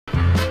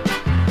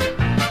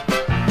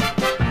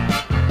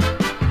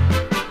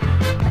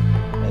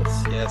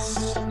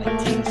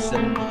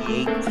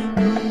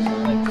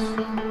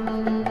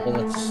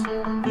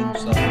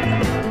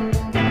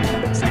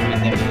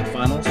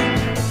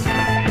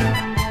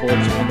Sports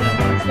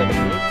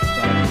 178.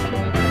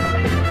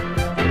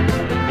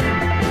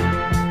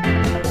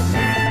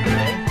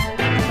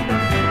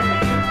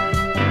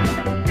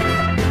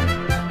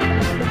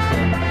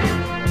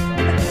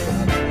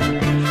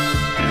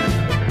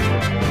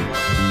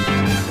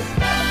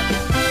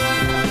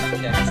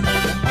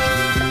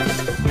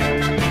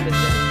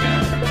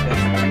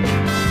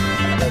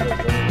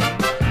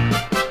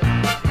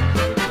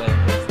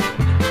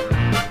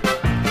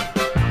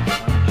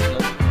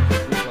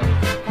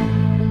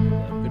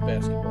 Good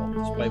basketball,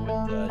 despite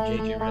what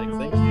JJ Redick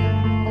thinks.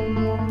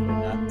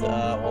 They're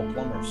not all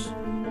plumbers.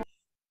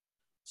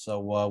 So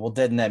we'll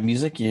deaden that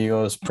music. It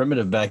was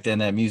primitive back then,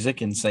 that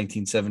music in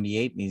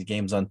 1978. These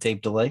games on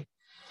tape delay.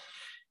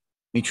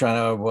 Me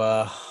trying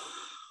to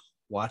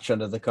watch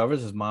under the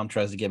covers. His mom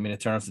tries to get me to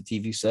turn off the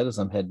TV set as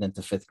I'm heading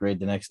into fifth grade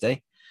the next day.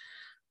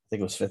 I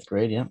think it was fifth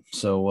grade, yeah.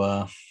 So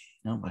I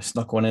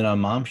snuck one in on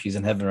mom. She's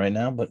in heaven right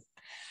now, but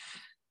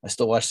I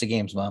still watch the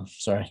games, Mom.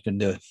 Sorry, couldn't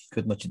do it.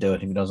 Couldn't let you do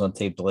it. Even though I was on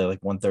tape delay like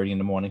 1:30 in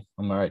the morning.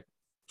 I'm all right.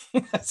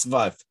 I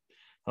survived.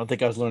 I don't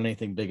think I was learning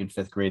anything big in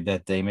fifth grade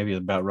that day. Maybe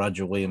about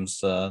Roger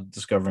Williams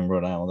discovering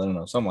Rhode Island. I don't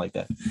know, something like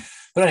that.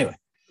 But anyway,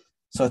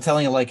 so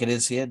telling you like it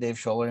is here, Dave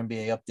Scholler,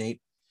 NBA update.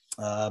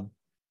 I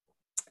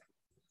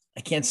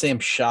can't say I'm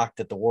shocked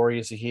that the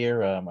Warriors are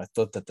here. I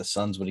thought that the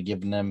Suns would have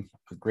given them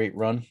a great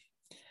run.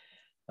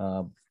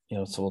 So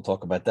we'll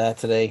talk about that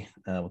today.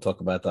 We'll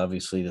talk about,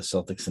 obviously, the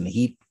Celtics and the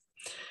Heat.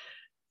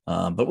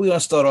 But we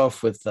want to start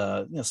off with,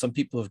 some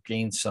people have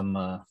gained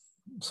some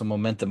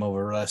momentum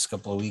over the last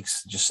couple of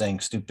weeks, just saying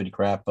stupid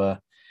crap. It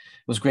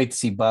was great to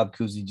see Bob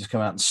Cousy just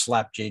come out and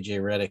slap JJ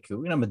Redick,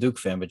 who, I'm a Duke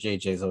fan, but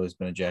JJ's always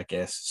been a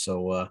jackass.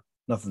 So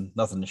nothing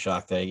to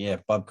shock that. Yeah,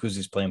 Bob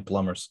Cousy's playing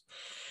plumbers.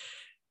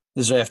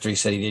 This is after he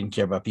said he didn't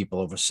care about people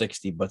over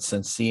 60, but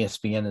since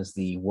ESPN is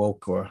the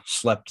woke, or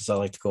slept, as I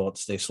like to call it,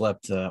 stay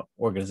slept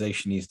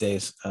organization these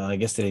days, I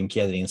guess they didn't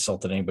care that he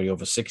insulted anybody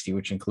over 60,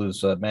 which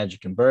includes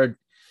Magic and Bird,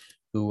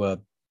 who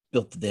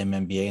built the damn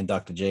NBA, and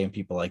Dr. J and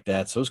people like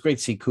that. So it was great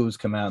to see Kuz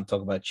come out and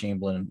talk about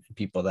Chamberlain and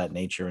people of that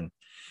nature and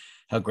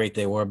how great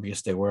they were,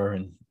 because they were.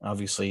 And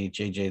obviously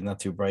JJ is not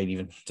too bright,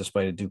 even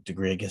despite a Duke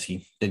degree. I guess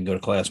he didn't go to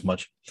class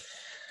much.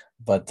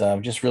 But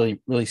just really,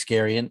 really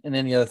scary. And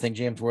then the other thing,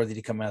 James Worthy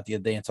to come out the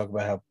other day and talk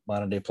about how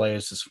modern day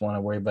players just want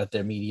to worry about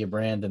their media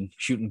brand and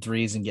shooting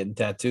threes and getting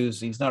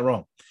tattoos. He's not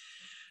wrong.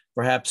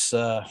 Perhaps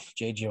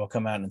JJ will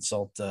come out and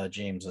insult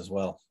James as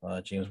well.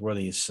 James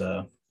Worthy is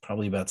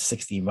probably about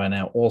 60 by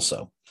now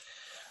also.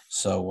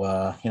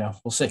 So,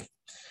 we'll see.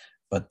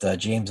 But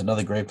James,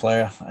 another great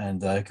player,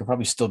 and could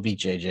probably still beat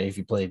JJ if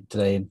he played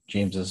today.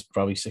 James is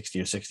probably 60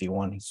 or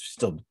 61. He's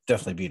still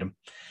definitely beat him.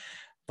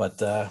 But,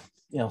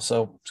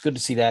 so it's good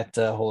to see that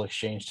whole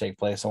exchange take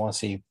place. I want to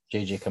see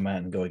JJ come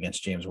out and go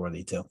against James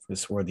Worthy too.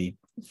 This Worthy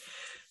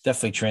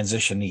definitely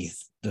transitioned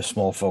the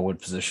small forward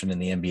position in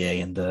the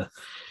NBA, and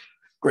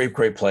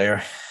great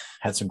player.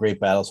 Had some great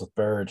battles with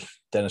Bird,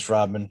 Dennis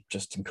Rodman,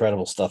 just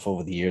incredible stuff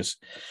over the years.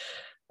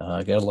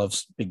 Gotta love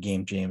big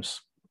game James.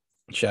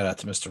 Shout out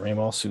to Mr.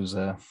 Ramos, who's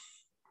a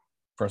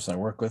person I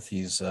work with.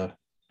 He's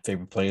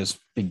favorite players,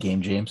 big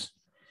game James.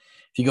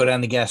 If you go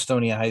down to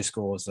Gastonia High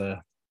School,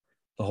 the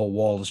whole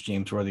wall is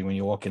James Worthy. When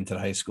you walk into the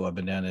high school, I've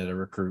been down there to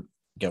recruit,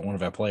 got one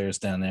of our players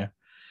down there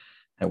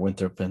at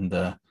Winthrop, and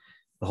the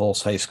whole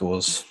high school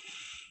is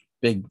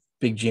big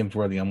James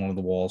Worthy on one of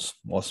the walls.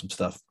 Awesome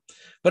stuff.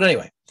 But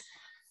anyway,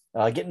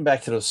 getting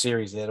back to those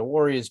series there, the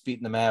Warriors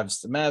beating the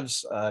Mavs. The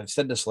Mavs, I've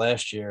said this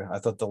last year. I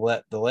thought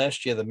the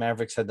last year the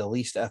Mavericks had the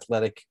least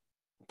athletic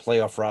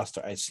playoff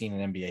roster I've seen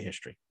in NBA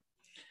history.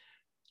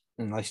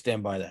 And I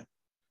stand by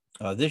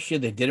that. This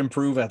year they did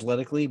improve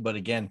athletically, but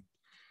again,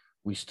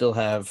 we still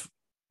have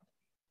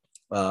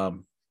not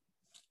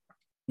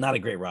a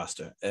great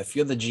roster. If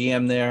you're the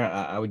GM there,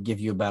 I would give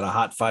you about a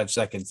hot 5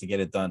 seconds to get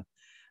it done.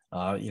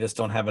 You just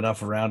don't have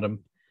enough around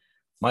them.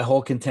 My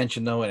whole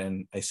contention, though,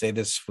 and I say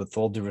this with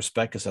all due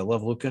respect because I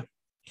love Luka,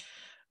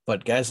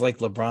 but guys like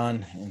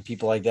LeBron and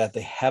people like that,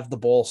 they have the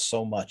ball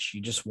so much.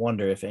 You just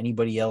wonder if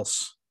anybody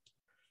else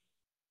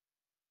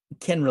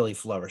can really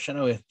flourish. I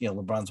know,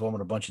 LeBron's one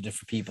with a bunch of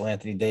different people,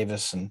 Anthony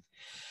Davis and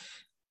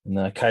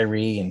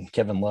Kyrie and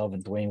Kevin Love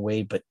and Dwayne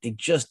Wade, but they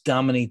just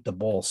dominate the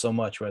ball so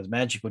much, whereas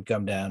Magic would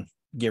come down,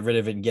 get rid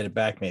of it and get it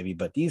back maybe.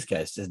 But these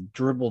guys just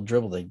dribble.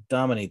 They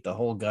dominate the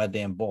whole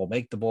goddamn ball,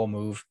 make the ball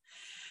move.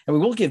 And we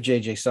will give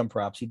JJ some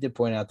props. He did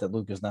point out that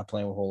Luka's not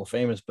playing with Hall of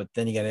Famers, but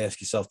then you got to ask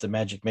yourself, did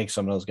Magic make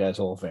some of those guys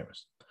Hall of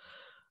Famers?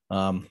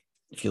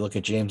 If you look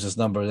at James's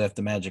numbers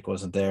after Magic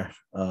wasn't there,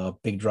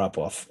 big drop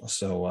off.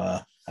 So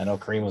I know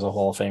Kareem was a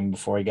Hall of Famer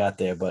before he got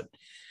there, but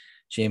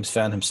James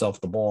found himself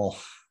the ball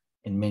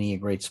in many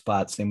great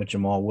spots. Same with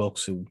Jamal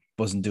Wilkes, who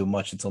wasn't doing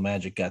much until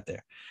Magic got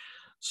there.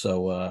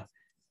 So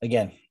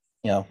again,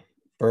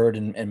 Bird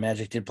and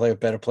Magic did play with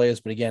better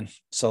players, but again,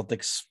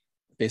 Celtics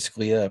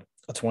basically a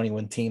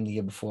 20-win team the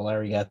year before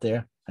Larry got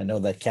there. I know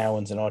that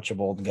Cowens and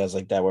Archibald and guys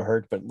like that were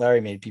hurt, but Larry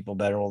made people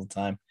better all the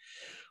time.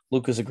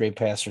 Luka's a great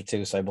passer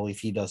too, so I believe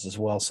he does as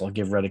well. So I'll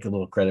give Redick a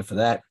little credit for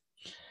that.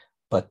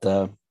 But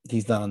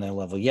he's not on that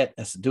level yet.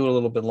 Has to do it a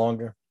little bit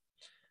longer.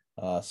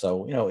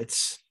 So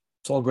it's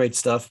all great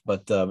stuff,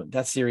 but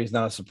that series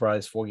not a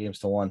surprise.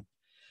 4-1,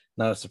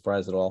 not a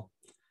surprise at all.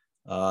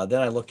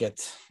 Then I look at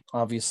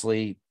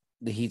obviously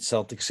the Heat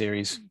Celtics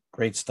series.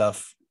 Great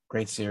stuff,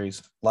 great series,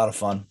 a lot of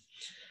fun.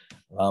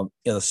 The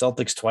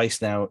Celtics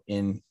twice now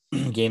in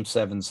game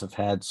sevens have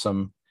had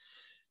some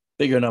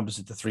bigger numbers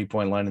at the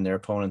 3-point line in their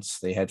opponents.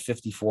 They had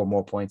 54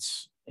 more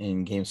points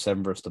in game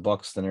 7 versus the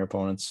Bucks than their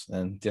opponents.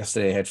 And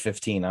yesterday they had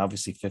 15.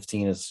 Obviously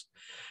 15 is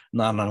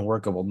not an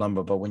unworkable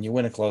number, but when you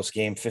win a close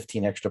game,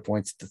 15 extra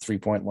points at the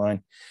 3-point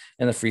line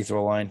and the free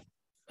throw line,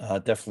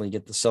 definitely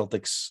get the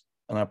Celtics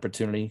an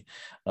opportunity.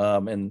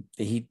 And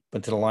the Heat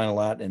went to the line a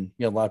lot, and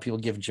a lot of people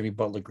giving Jimmy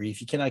Butler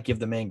grief. You cannot give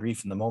the man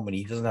grief in the moment.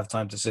 He doesn't have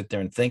time to sit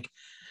there and think.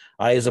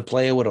 I, as a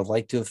player, would have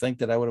liked to think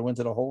that I would have went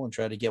to the hole and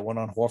tried to get one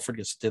on Horford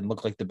because it didn't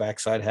look like the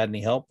backside had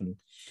any help. And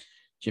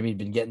Jimmy'd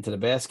been getting to the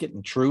basket.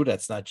 And true,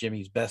 that's not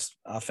Jimmy's best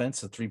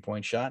offense, a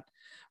 3-point shot.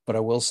 But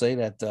I will say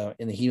that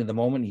in the heat of the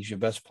moment, he's your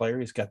best player.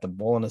 He's got the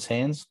ball in his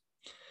hands.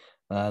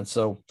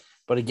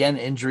 But again,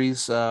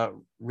 injuries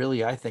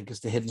really, I think,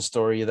 is the hidden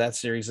story of that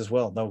series as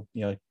well. No,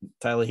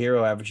 Tyler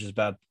Hero averages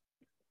about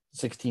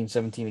 16,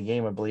 17 a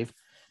game, I believe,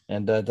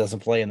 and doesn't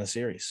play in the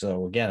series.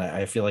 So again,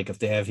 I feel like if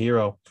they have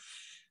Hero,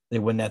 they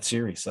win that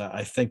series.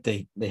 I think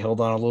they held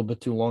on a little bit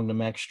too long to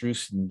Max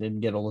Strus and didn't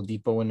get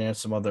Oladipo in there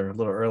some other a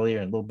little earlier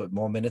and a little bit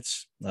more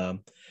minutes.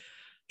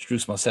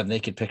 Strus must have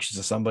naked pictures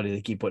of somebody. They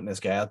keep putting this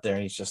guy out there,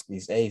 and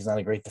he's not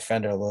a great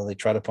defender, although they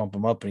try to pump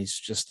him up, and he's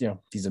just,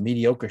 he's a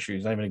mediocre shooter.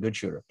 He's not even a good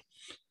shooter.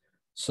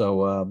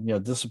 So,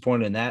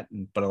 disappointed in that,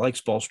 but I like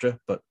Spoelstra.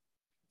 But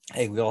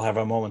hey, we all have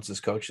our moments as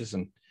coaches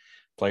and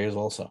players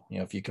also.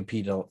 If you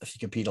compete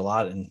a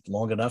lot and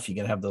long enough, you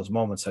can have those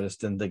moments. I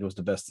just didn't think it was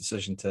the best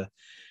decision to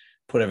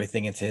put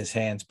everything into his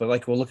hands. But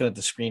like we're looking at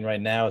the screen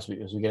right now as we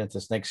get into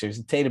this next series,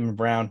 and Tatum and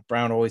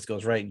Brown always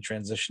goes right in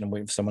transition and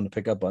waiting for someone to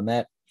pick up on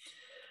that.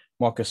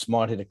 Marcus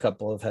Smart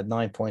had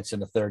 9 points in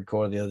the third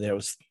quarter the other day. It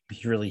was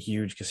really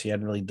huge because he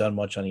hadn't really done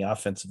much on the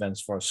offensive end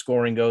as far as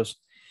scoring goes.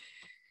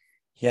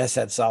 He has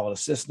had solid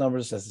assist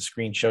numbers, as the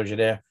screen shows you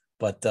there.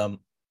 But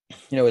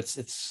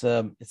it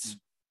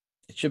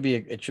should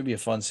be a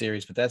fun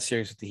series. But that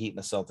series with the Heat and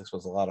the Celtics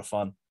was a lot of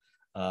fun.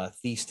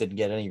 Thies didn't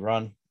get any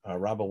run.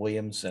 Robert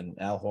Williams and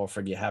Al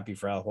Horford. You're happy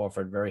for Al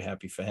Horford. Very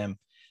happy for him.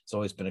 He's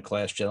always been a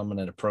class gentleman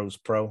and a pro's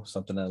pro.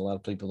 Something that a lot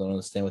of people don't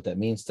understand what that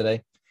means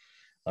today.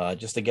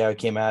 Just a guy who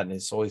came out and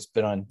has always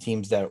been on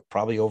teams that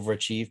probably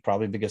overachieved,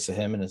 probably because of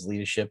him and his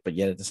leadership. But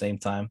yet at the same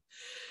time,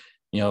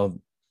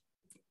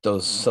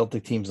 those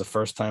Celtic teams, the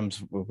first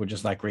times were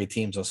just not great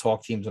teams. Those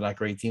Hawk teams are not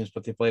great teams,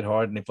 but they played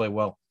hard and they played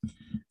well.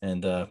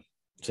 And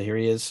so here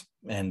he is.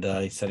 And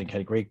he said he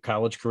had a great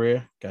college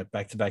career, got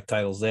back-to-back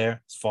titles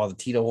there. His father,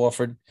 Tito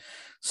Horford,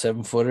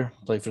 7-footer,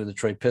 played for the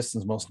Detroit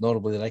Pistons, most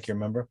notably that I can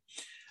remember.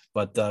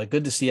 But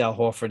good to see Al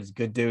Horford. He's a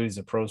good dude. He's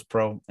a pro's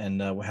pro, and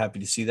we're happy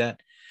to see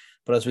that.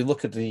 But as we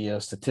look at the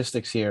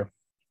statistics here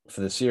for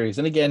the series,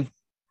 and again,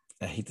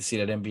 I hate to see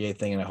that NBA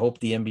thing, and I hope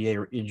the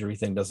NBA injury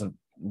thing doesn't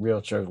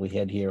real ugly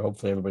head here.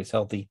 Hopefully everybody's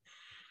healthy.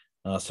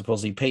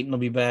 Supposedly Peyton will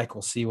be back.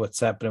 We'll see what's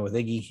happening with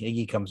Iggy.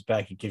 Iggy comes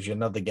back. It gives you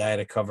another guy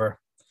to cover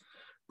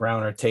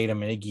Brown or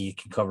Tatum, and Iggy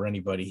can cover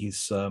anybody.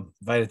 He's if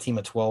I had a team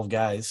of 12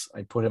 guys,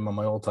 I'd put him on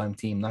my all-time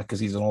team, not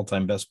because he's an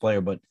all-time best player,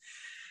 but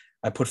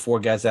I put 4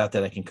 guys out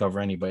there that can cover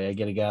anybody. I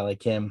get a guy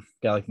like him,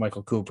 a guy like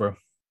Michael Cooper,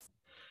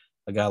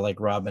 a guy like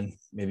Robin,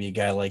 maybe a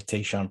guy like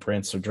Tayshaun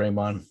Prince or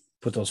Draymond.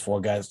 Put those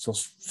 4 guys. So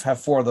have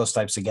 4 of those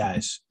types of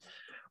guys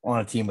on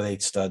a team with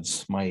 8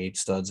 studs, my 8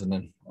 studs, and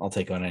then I'll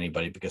take on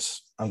anybody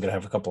because I'm going to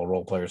have a couple of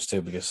role players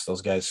too because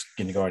those guys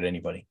can guard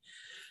anybody.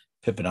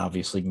 Pippen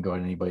obviously can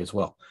guard anybody as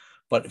well.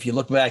 But if you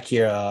look back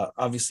here,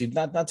 obviously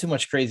not too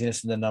much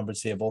craziness in the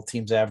numbers here. Both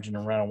teams averaging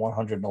around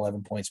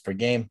 111 points per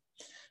game.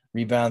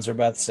 Rebounds are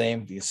about the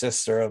same. The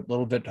assists are a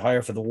little bit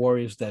higher for the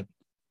Warriors. That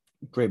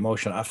great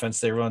motion offense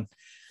they run.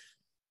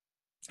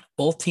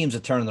 Both teams are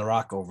turning the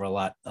rock over a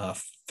lot,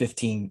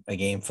 15 a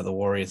game for the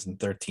Warriors and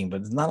 13,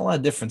 but there's not a lot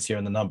of difference here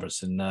in the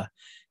numbers. And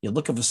you're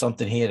looking for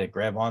something here to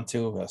grab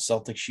onto.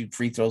 Celtics shoot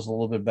free throws a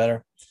little bit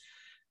better.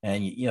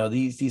 And,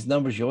 these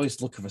numbers, you're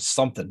always looking for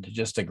something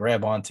to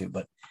grab onto,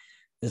 but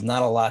there's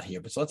not a lot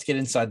here. But so let's get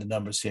inside the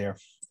numbers here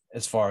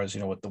as far as,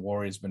 what the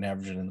Warriors been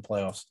averaging in the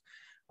playoffs.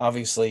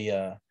 Obviously,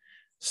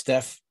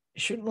 Steph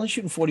only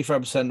shooting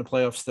 45% in the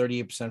playoffs,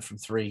 38% from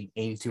 3,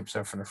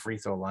 82% from the free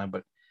throw line,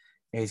 but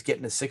he's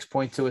getting a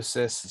 6.2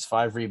 assists, his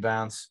 5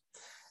 rebounds,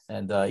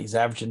 and he's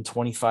averaging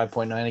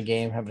 25.9 a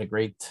game, having a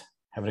great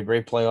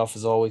playoff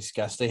as always. He's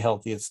got to stay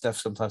healthy. Steph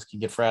sometimes can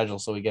get fragile,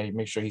 so we got to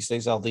make sure he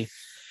stays healthy.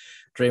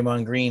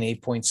 Draymond Green,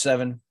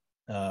 8.7,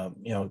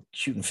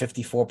 shooting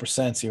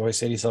 54%. So you always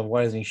say to yourself,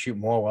 why doesn't he shoot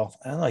more? Well,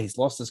 I don't know. He's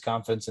lost his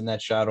confidence in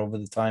that shot over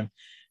the time.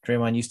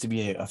 Draymond used to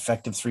be an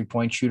effective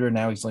 3-point shooter.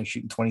 Now he's only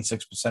shooting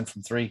 26%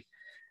 from 3.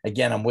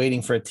 Again, I'm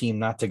waiting for a team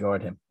not to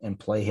guard him and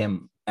play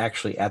him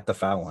actually at the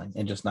foul line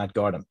and just not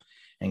guard him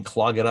and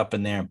clog it up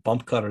in there and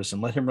bump cutters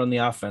and let him run the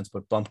offense,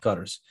 but bump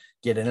cutters,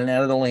 get in and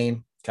out of the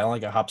lane, kind of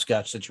like a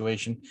hopscotch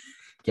situation.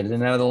 Get it in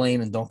and out of the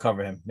lane and don't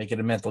cover him. Make it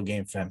a mental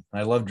game for him.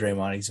 I love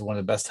Draymond. He's one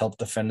of the best help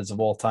defenders of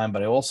all time,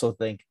 but I also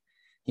think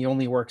he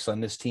only works on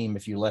this team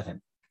if you let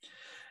him.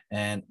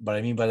 And what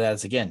I mean by that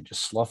is, again,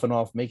 just sloughing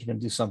off, making him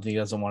do something he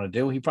doesn't want to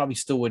do. He probably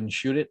still wouldn't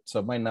shoot it,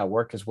 so it might not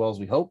work as well as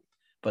we hope.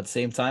 But at the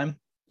same time,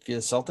 if you're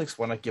the Celtics,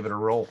 why not give it a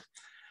roll?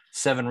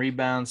 7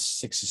 rebounds,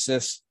 6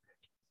 assists.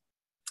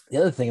 The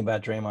other thing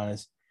about Draymond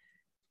is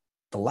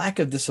the lack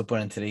of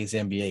discipline in today's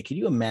NBA. Can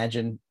you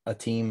imagine a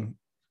team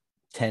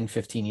 10,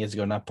 15 years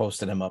ago not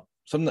posting him up?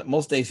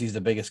 Most days he's the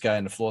biggest guy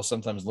on the floor.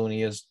 Sometimes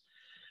Looney is.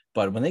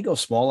 But when they go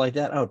small like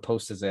that, I would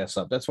post his ass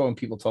up. That's why when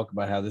people talk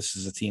about how this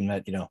is a team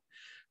that,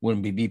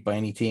 wouldn't be beat by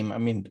any team. I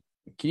mean,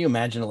 can you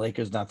imagine the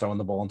Lakers not throwing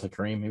the ball into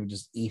Kareem? He would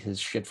just eat his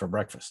shit for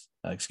breakfast.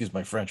 Excuse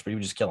my French, but he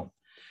would just kill him.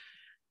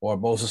 Or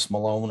Moses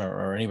Malone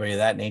or anybody of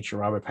that nature,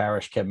 Robert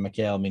Parrish, Kevin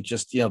McHale. I mean,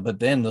 just, but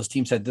then those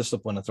teams had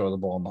discipline to throw the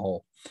ball in the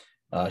hole.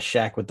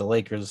 Shaq with the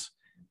Lakers,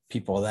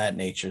 people of that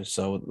nature.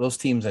 So those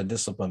teams had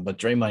discipline, but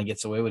Draymond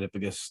gets away with it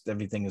because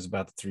everything is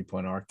about the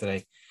 3-point arc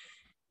today.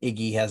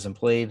 Iggy hasn't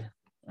played.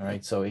 All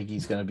right. So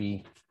Iggy's going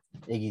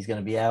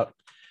to be out.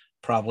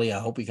 Probably. I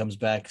hope he comes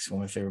back. He's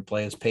one of my favorite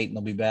players. Peyton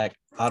will be back.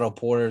 Otto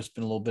Porter's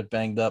been a little bit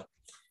banged up.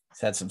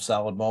 He's had some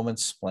solid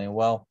moments, playing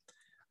well.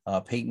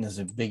 Peyton is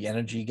a big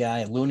energy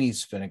guy.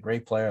 Looney's been a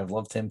great player. I've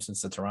loved him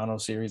since the Toronto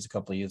series a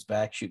couple of years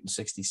back, shooting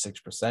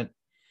 66%.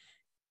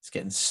 He's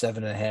getting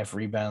 7.5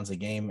 rebounds a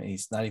game. And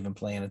he's not even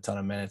playing a ton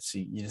of minutes.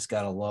 You just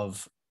got to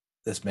love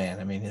this man.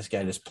 I mean, this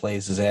guy just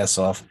plays his ass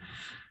off.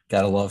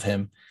 Got to love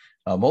him.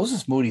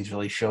 Moses Moody's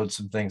really showed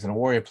some things, and a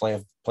Warrior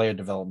player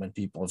development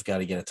people have got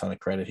to get a ton of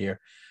credit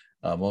here.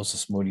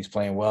 Moses Moody's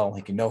playing well.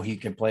 He can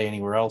play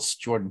anywhere else.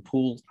 Jordan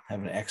Poole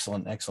having an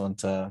excellent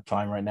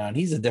time right now, and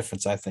he's the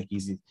difference. I think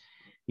he's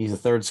a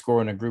third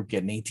scorer in a group,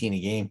 getting 18 a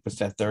game. Puts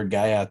that third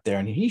guy out there,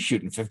 and he's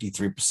shooting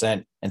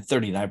 53% and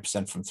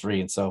 39% from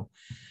 3. And so,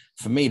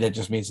 for me, that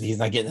just means that he's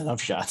not getting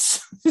enough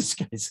shots. This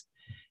guy's,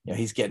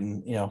 he's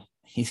getting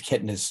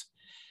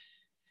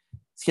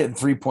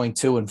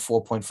 3.2 and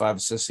 4.5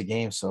 assists a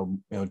game. So,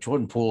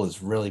 Jordan Poole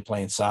is really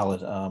playing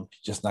solid.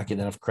 Just not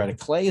getting enough credit.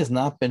 Clay has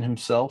not been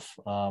himself.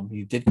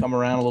 He did come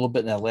around a little bit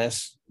in that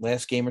last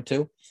game or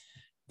two,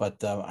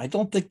 but I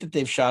don't think that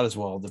they've shot as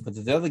well. But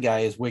the other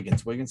guy is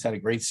Wiggins. Wiggins had a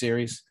great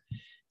series.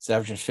 He's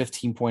averaging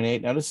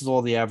 15.8. Now, this is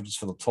all the averages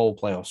for the total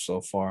playoffs so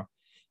far.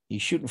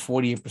 He's shooting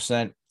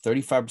 48%,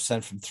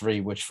 35% from 3,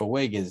 which for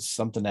Wig is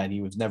something that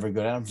he was never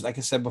good at. Like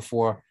I said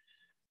before,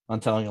 I'm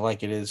telling you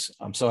like it is.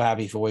 I'm so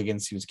happy for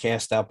Wiggins. He was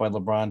cast out by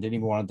LeBron. Didn't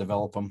even want to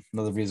develop him.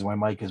 Another reason why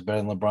Mike is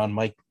better than LeBron.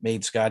 Mike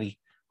made Scotty.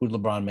 Who'd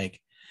LeBron make?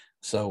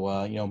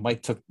 So,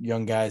 Mike took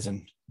young guys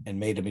and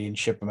made him. He didn't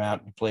ship them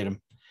out. He played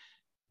them.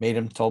 Made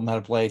him, told him how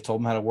to play,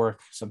 told him how to work.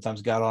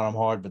 Sometimes got on him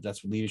hard, but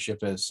that's what leadership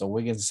is. So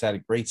Wiggins has had a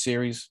great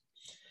series.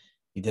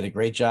 He did a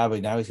great job.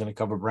 And now he's going to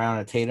cover Brown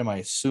and Tatum. I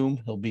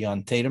assume he'll be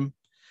on Tatum.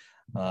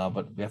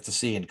 But we have to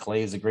see. And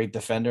Clay is a great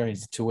defender.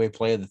 He's a two-way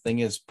player. The thing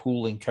is,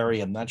 Poole and Curry,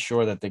 I'm not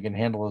sure that they can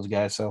handle those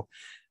guys. So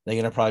they're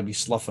going to probably be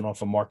sloughing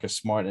off of Marcus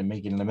Smart and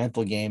making it a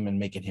mental game and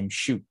making him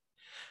shoot.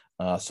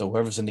 So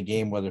whoever's in the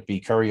game, whether it be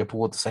Curry or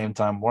Poole at the same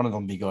time, one of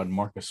them will be guarding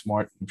Marcus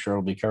Smart. I'm sure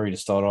it'll be Curry to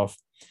start off,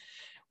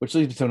 which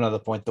leads me to another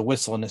point. The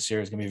whistle in this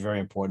series is going to be very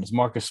important. Is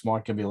Marcus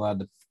Smart going to be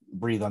allowed to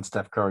breathe on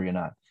Steph Curry or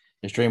not?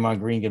 Is Draymond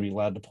Green going to be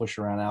allowed to push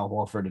around Al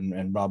Horford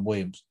and Rob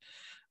Williams?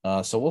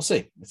 So we'll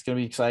see. It's going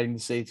to be exciting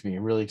to see. It's going to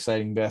be really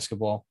exciting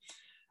basketball.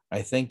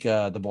 I think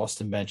the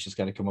Boston bench has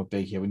got to come up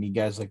big here. We need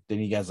guys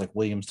like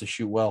Williams to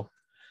shoot well.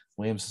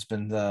 Williams has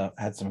been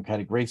had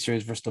a great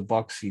series versus the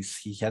Bucks.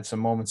 He had some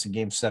moments in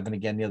Game 7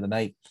 again the other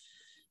night.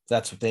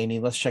 That's what they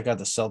need. Let's check out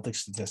the Celtics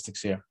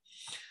statistics here.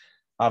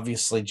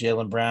 Obviously,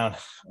 Jaylen Brown,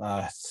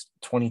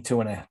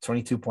 22.9,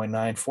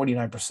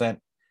 49%.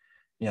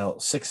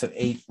 6 of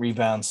 8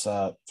 rebounds,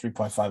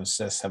 3.5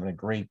 assists, having a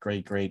great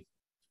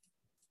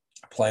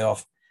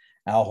playoff.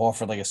 Al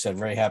Horford, like I said,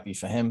 very happy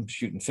for him,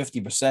 shooting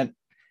 50%,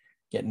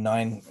 getting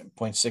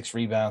 9.6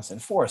 rebounds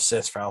and 4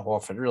 assists for Al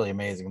Horford. Really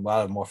amazing. A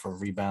lot of more for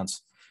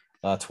rebounds,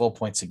 12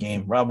 points a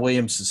game. Rob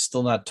Williams is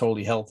still not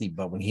totally healthy,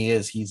 but when he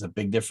is, he's a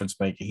big difference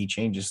maker. He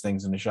changes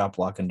things in the shot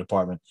blocking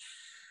department.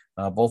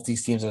 Both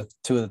these teams are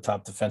 2 of the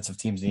top defensive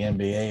teams in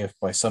the NBA. If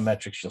by some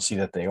metrics, you'll see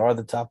that they are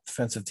the top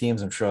defensive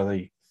teams. I'm sure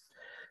the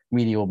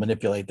media will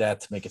manipulate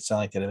that to make it sound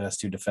like they're the best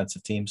 2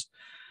 defensive teams.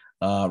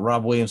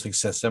 Rob Williams, like I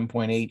said,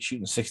 7.8,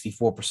 shooting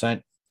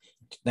 64%,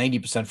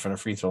 90% from the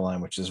free throw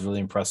line, which is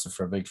really impressive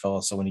for a big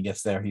fella. So when he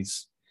gets there,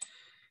 he's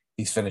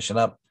finishing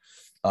up.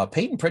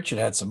 Peyton Pritchard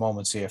had some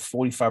moments here,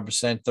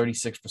 45%,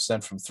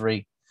 36% from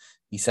 3.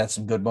 He's had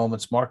some good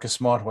moments. Marcus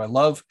Smart, who I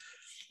love,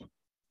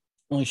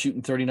 only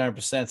shooting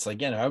 39%. So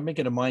again, I would make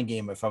it a mind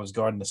game if I was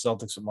guarding the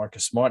Celtics with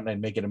Marcus Smart, and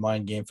I'd make it a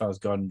mind game if I was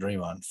guarding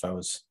Draymond, if I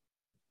was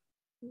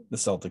the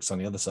Celtics on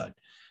the other side.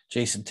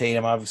 Jason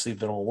Tatum, obviously,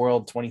 been all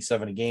world,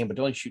 27 a game, but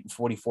only shooting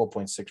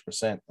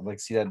 44.6%. I'd like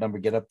to see that number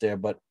get up there,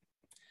 but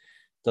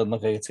doesn't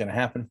look like it's going to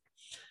happen.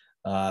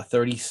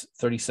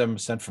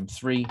 37% from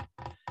 3,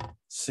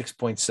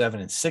 6.7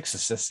 and 6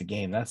 assists a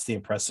game. That's the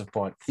impressive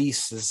part.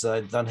 Thies has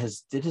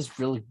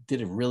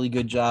did a really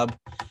good job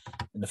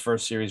in the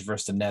first series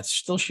versus the Nets.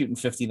 Still shooting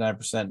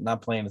 59%,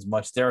 not playing as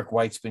much. Derek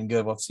White's been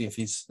good. We'll see if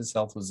his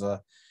health was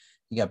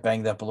he got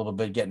banged up a little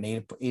bit, getting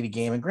eight a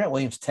game. And Grant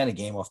Williams 10 a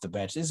game off the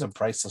bench. These are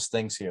priceless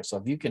things here. So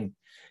if you can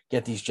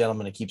get these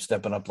gentlemen to keep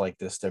stepping up like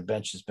this, their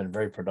bench has been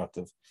very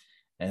productive.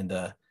 And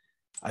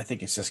I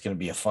think it's just going to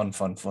be a fun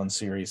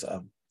series.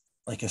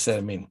 Like I said,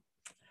 I mean,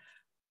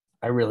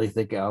 I really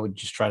think I would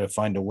just try to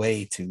find a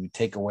way to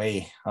take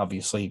away,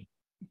 obviously,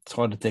 it's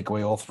hard to take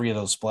away all three of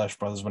those Splash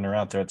Brothers when they're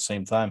out there at the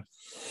same time.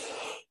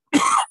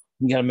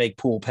 You got to make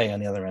Poole pay on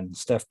the other end,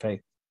 Steph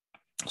pay.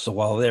 So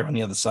while they're on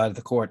the other side of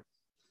the court,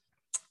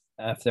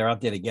 if they're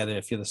out there together,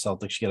 if you're the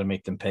Celtics, you got to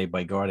make them pay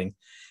by guarding.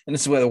 And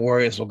this is where the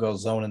Warriors will go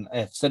zone. And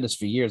I've said this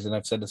for years, and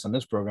I've said this on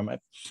this program.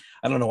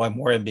 I don't know why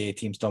more NBA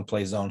teams don't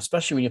play zone,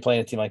 especially when you're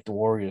playing a team like the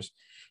Warriors.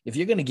 If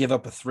you're going to give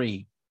up a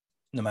three,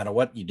 no matter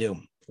what you do,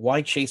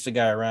 why chase a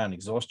guy around,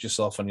 exhaust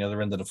yourself on the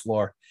other end of the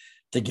floor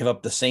to give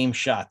up the same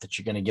shot that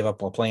you're going to give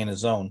up while playing a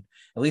zone?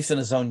 At least in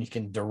a zone, you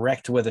can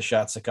direct where the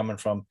shots are coming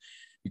from.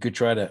 You could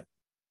try to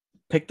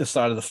pick the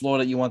side of the floor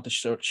that you want the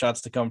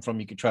shots to come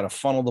from. You could try to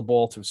funnel the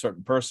ball to a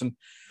certain person.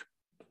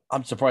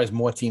 I'm surprised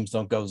more teams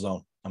don't go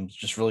zone. I'm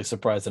just really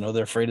surprised. I know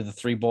they're afraid of the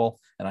three ball,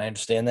 and I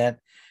understand that.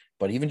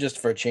 But even just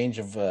for a change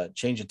of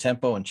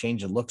tempo and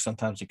change of look,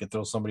 sometimes you can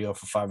throw somebody off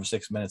for 5 or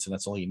 6 minutes, and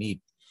that's all you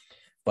need.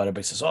 But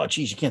everybody says, oh,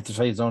 geez, you can't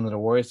play zone in the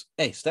Warriors.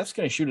 Hey, Steph's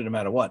going to shoot it no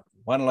matter what.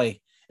 Why don't I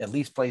at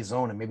least play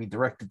zone and maybe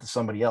direct it to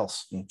somebody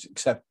else,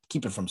 except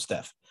keep it from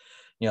Steph?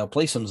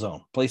 Play some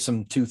zone, play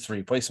some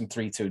 2-3, play some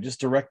 3-2. Just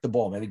direct the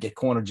ball, maybe get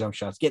corner jump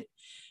shots.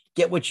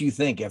 Get what you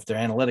think after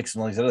analytics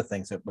and all these other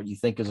things, that what you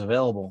think is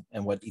available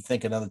and what you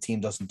think another team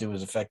doesn't do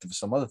as effective as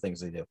some other things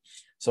they do.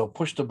 So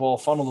push the ball,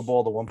 funnel the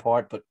ball to one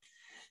part. But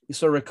you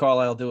saw Rick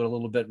Carlisle do it a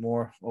little bit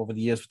more over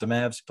the years with the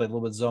Mavs. He played a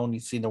little bit of zone.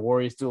 You've seen the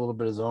Warriors do a little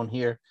bit of zone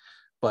here.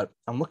 But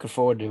I'm looking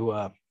forward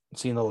to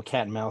seeing a little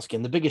cat and mouse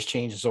game. The biggest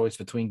change is always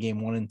between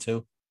game 1 and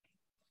 2.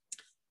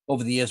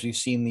 Over the years, we've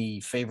seen the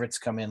favorites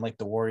come in, like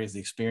the Warriors, the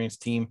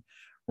experienced team,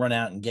 run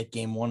out and get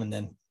game 1 and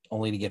then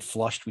only to get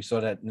flushed. We saw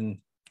that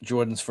in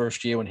Jordan's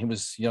first year when he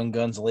was young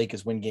guns. The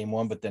Lakers win game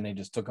 1, but then they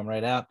just took him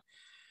right out.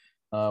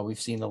 We've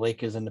seen the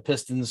Lakers and the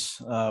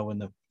Pistons when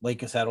the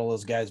Lakers had all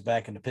those guys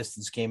back and the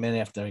Pistons came in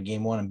after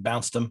game 1 and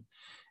bounced them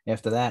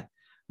after that.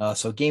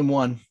 So game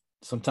 1,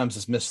 sometimes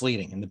it's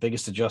misleading. And the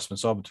biggest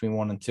adjustments all between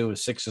 1 and 2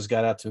 is Sixers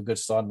got out to a good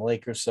start in the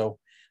Lakers. So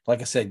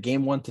like I said,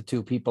 game 1 to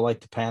 2, people like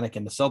to panic,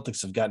 and the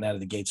Celtics have gotten out of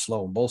the gate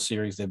slow in both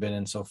series they've been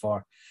in so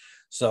far.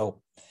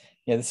 So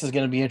yeah, this is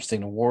going to be interesting.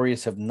 The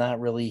Warriors have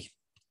not really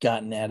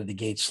gotten out of the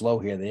gate slow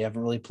here. They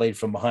haven't really played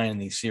from behind in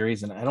these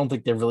series, and I don't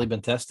think they've really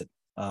been tested.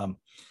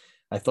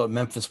 I thought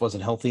Memphis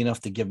wasn't healthy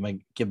enough to give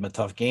him a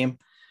tough game.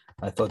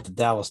 I thought the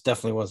Dallas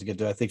definitely wasn't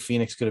good. I think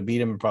Phoenix could have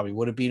beat him and probably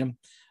would have beat him,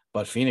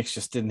 but Phoenix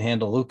just didn't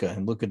handle Luka,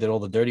 and Luka did all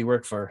the dirty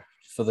work for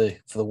the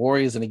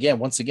Warriors. And again,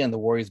 once again, the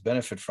Warriors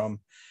benefit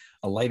from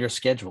a lighter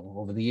schedule.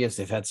 Over the years,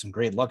 they've had some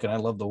great luck, and I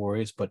love the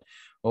Warriors, but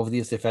over the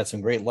years, they've had some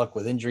great luck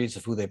with injuries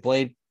of who they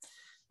played.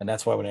 And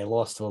that's why when they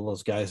lost to all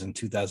those guys in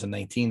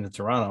 2019 in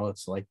Toronto,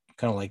 it's like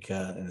kind of like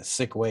in a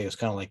sick way. It was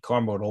kind of like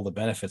karma with all the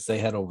benefits they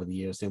had over the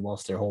years. They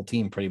lost their whole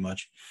team pretty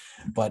much.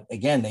 But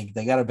again,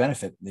 they got a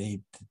benefit.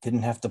 They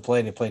didn't have to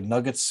play. They played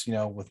Nuggets,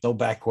 with no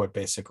backcourt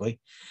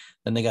basically.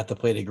 Then they got to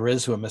play the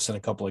Grizz, who are missing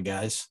a couple of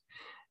guys.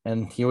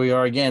 And here we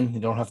are again. You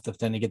don't have to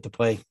then to get to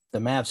play the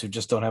Mavs, who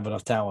just don't have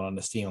enough talent on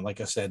this team. And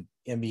like I said,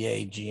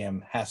 NBA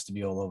GM has to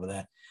be all over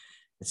that.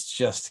 It's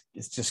just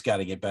got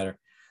to get better.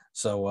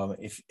 So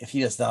if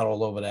he is not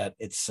all over that,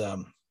 it's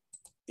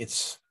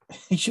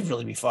he should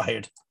really be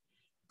fired,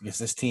 because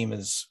this team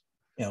is,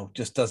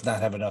 just does not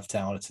have enough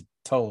talent. It's a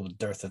total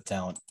dearth of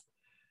talent.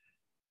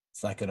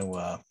 It's not going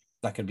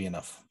to be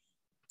enough.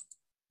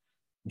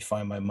 Let me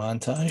find my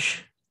montage.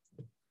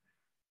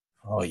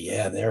 Oh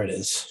yeah, there it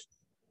is.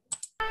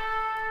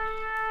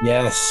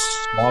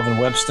 Yes, Marvin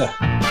Webster,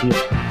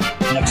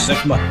 next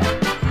Sigma,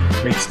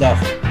 great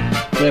stuff.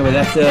 Anyway,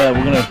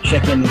 we're going to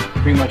check in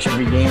pretty much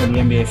every game in the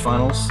NBA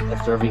Finals.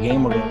 After every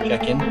game, we're going to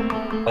check in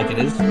like it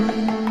is.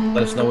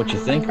 Let us know what you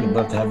think. We'd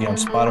love to have you on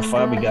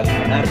Spotify. We got it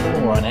on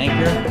Apple or on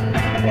Anchor.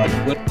 We're on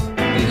Twitter,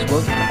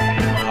 Facebook.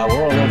 We're all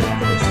over the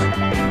place.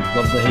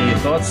 Love to hear your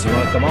thoughts. You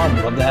want to come on?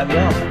 We'd love to have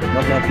you on.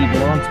 Love to have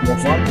people on. It's more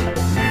fun.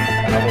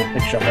 And I will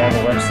pitch up all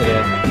the reps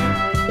today.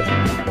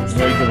 He's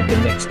very good at the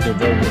Knicks. They're a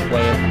very good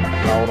player.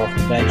 Fouled off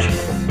the bench.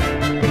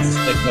 It's a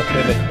stick-up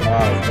pivot.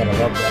 Wow, he's going to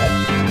love that.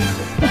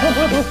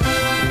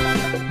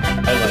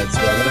 Highlights,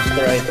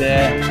 Webster right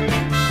there.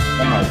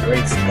 Oh,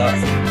 great stuff.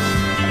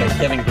 You got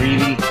Kevin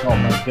Greavy. Oh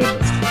my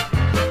goodness,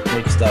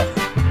 great stuff.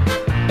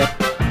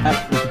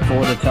 Looking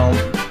forward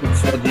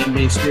to the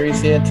NBA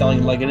series here. Telling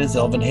you like it is.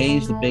 Elvin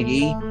Hayes, the Big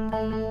E.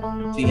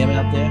 See him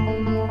out there.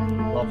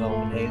 Love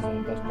Elvin Hayes, one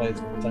of the best players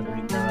of all time.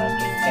 Around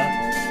Jamestown.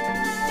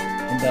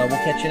 And we'll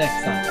catch you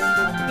next time.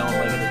 Telling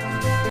like it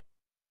is.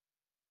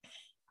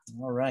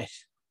 All right.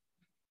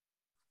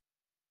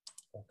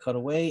 We'll cut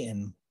away,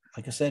 and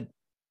like I said,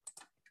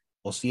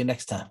 we'll see you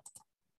next time.